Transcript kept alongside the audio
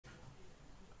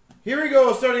Here we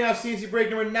go, starting off CNC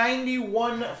break number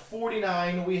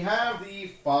 9149. We have the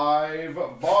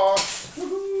 5-box.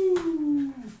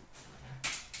 Woohoo!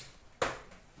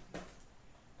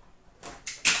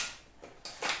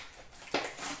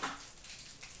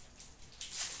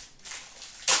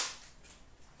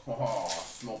 Oh,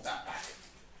 smoke that back.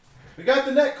 We got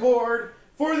the net cord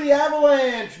for the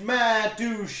Avalanche, Matt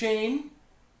Duchene.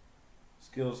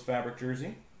 Skills fabric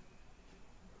jersey.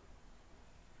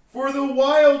 For the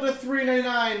Wild, a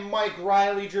 $3.99 Mike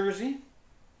Riley jersey.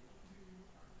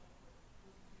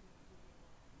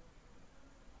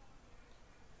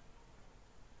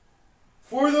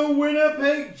 For the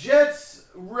Winnipeg Jets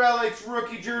Relics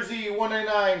rookie jersey,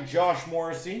 $1.99 Josh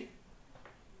Morrissey.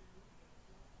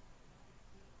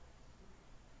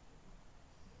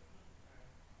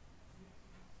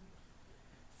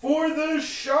 For the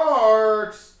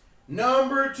Sharks,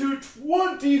 number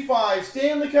 225,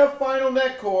 Stanley Cup Final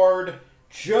Net Cord,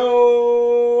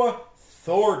 Joe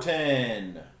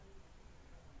Thornton.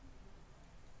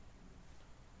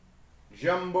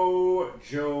 Jumbo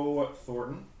Joe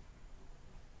Thornton.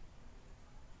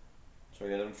 So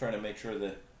yeah, I'm trying to make sure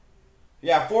that...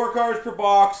 Yeah, 4 cards per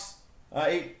box,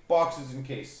 8 boxes in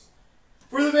case.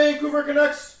 For the Vancouver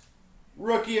Canucks,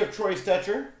 rookie of Troy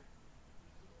Stecher.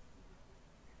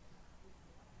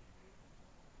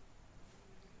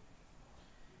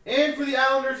 And for the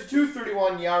Islanders, a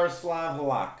 231 Yaroslav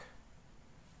Halak.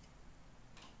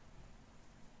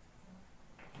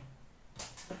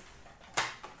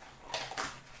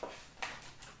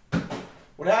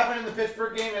 What happened in the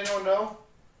Pittsburgh game? Anyone know?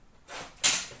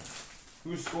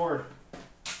 Who scored?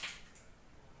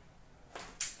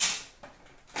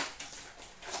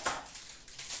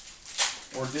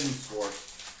 Or didn't score?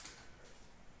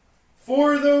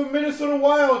 For the Minnesota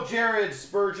Wild, Jared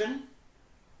Spurgeon.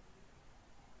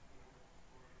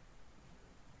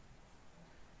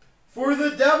 For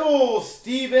the Devils,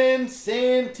 Steven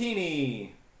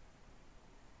Santini.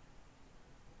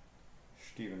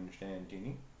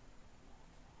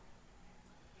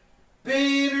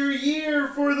 Banner year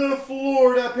for the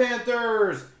Florida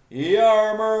Panthers,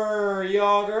 Jaromir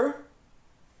Jagr.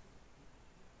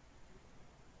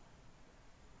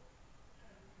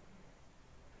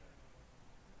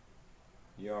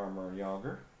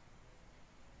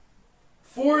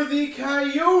 For the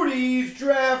Coyotes,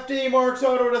 draft day marks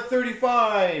auto to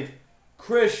 35,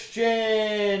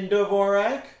 Christian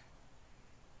Dvorak.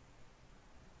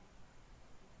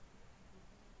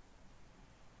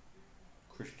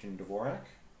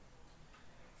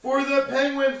 For the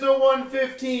Penguins, to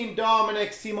 115,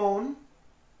 Dominic Simone.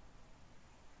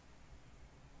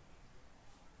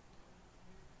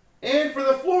 And for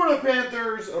the Florida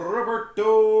Panthers,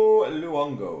 Roberto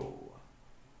Luongo.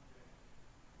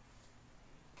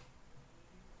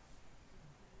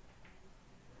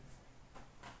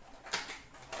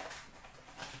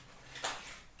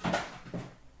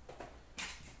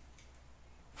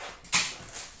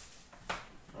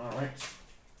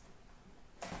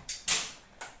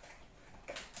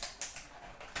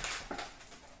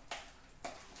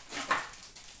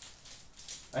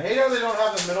 I hate how they don't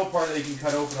have the middle part that you can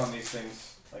cut open on these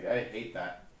things. Like, I hate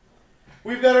that.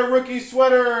 We've got our rookie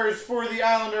sweaters for the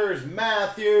Islanders,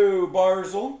 Matthew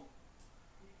Barzal.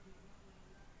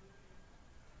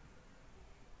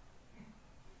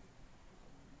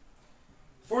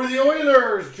 For the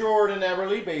Oilers, Jordan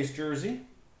Eberle, base jersey.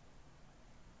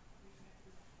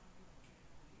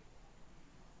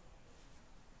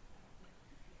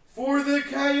 For the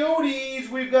Coyotes,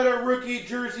 we've got a rookie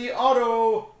jersey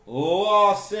auto,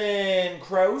 Lawson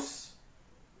Crouse.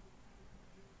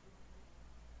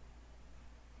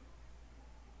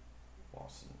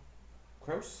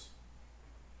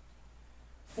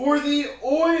 For the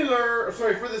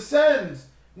for the Sens,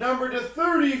 number to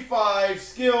 35,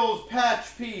 skills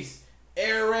patch piece,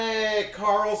 Erik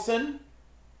Karlsson.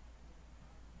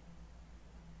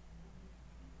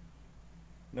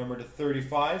 Number to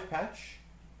 35, patch,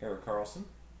 Erik Karlsson.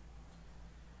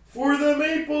 For the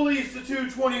Maple Leafs, the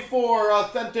 224,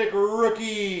 authentic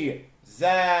rookie,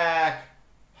 Zach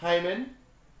Hyman.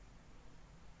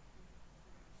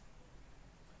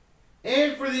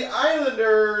 And for the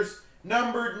Islanders,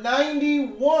 numbered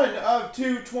 91 of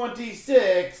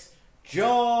 226,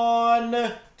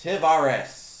 John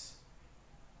Tavares.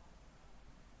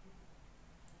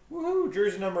 Woohoo,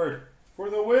 jersey numbered for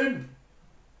the win.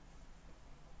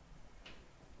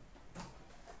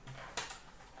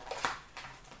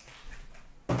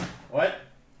 What?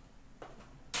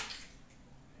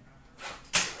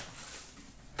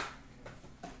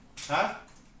 Huh?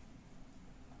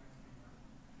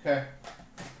 Okay.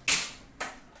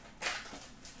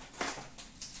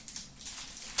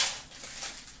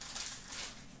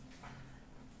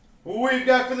 We've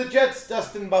got for the Jets,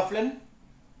 Dustin Byfuglien.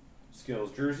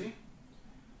 Skills jersey.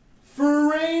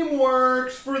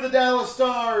 Frameworks for the Dallas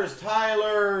Stars,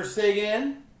 Tyler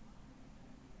Seguin.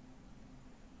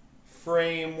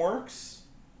 Frameworks,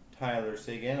 Tyler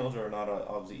Seguin. Those are not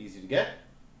obviously easy to get.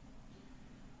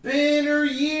 Banner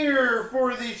year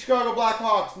for the Chicago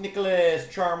Blackhawks, Nicholas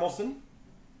Charmelson.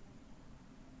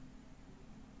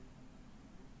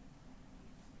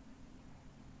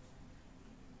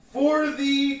 For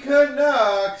the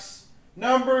Canucks,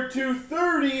 number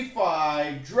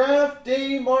 235, draft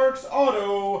day marks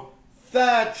auto,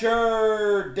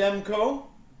 Thatcher Demko.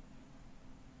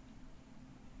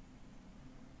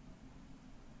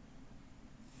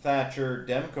 Thatcher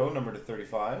Demko, number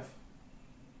 235.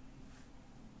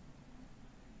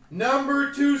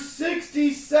 Number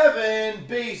 267,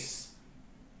 base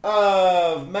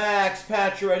of Max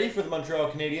Pacioretty for the Montreal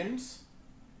Canadiens.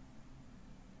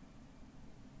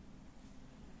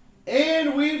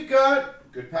 And we've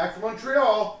got, good pack for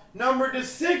Montreal, number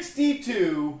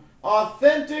 262,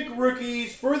 authentic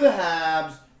rookies for the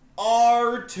Habs,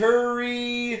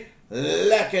 Arturi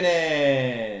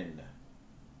Lehkonen.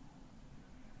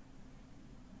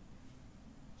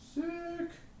 Sick.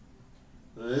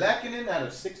 Lehkonen out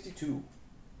of 62.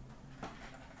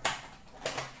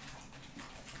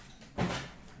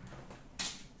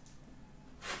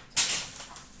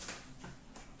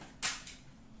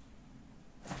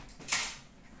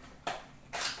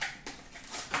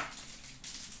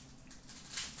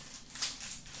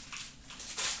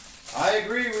 I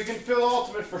agree, we can fill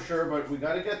Ultimate for sure, but we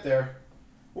got to get there.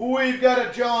 We've got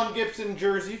a John Gibson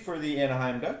jersey for the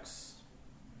Anaheim Ducks.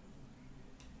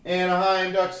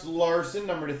 Anaheim Ducks Larson,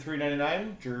 number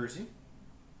 399, jersey.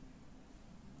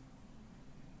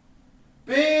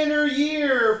 Banner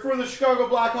year for the Chicago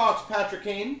Blackhawks, Patrick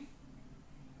Kane.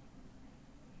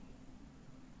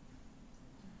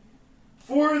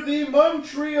 For the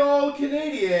Montreal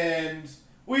Canadiens,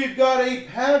 we've got a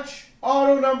patch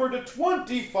auto number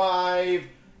 225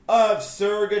 of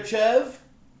Sergachev.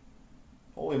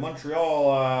 Holy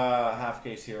Montreal half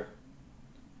case here.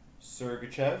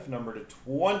 Sergachev, number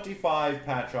 225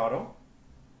 patch auto.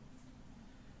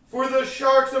 For the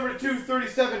Sharks, number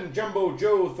 237, Jumbo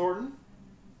Joe Thornton.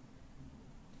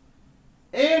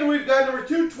 And we've got number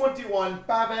 221,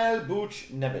 Pavel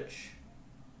Buchnevich.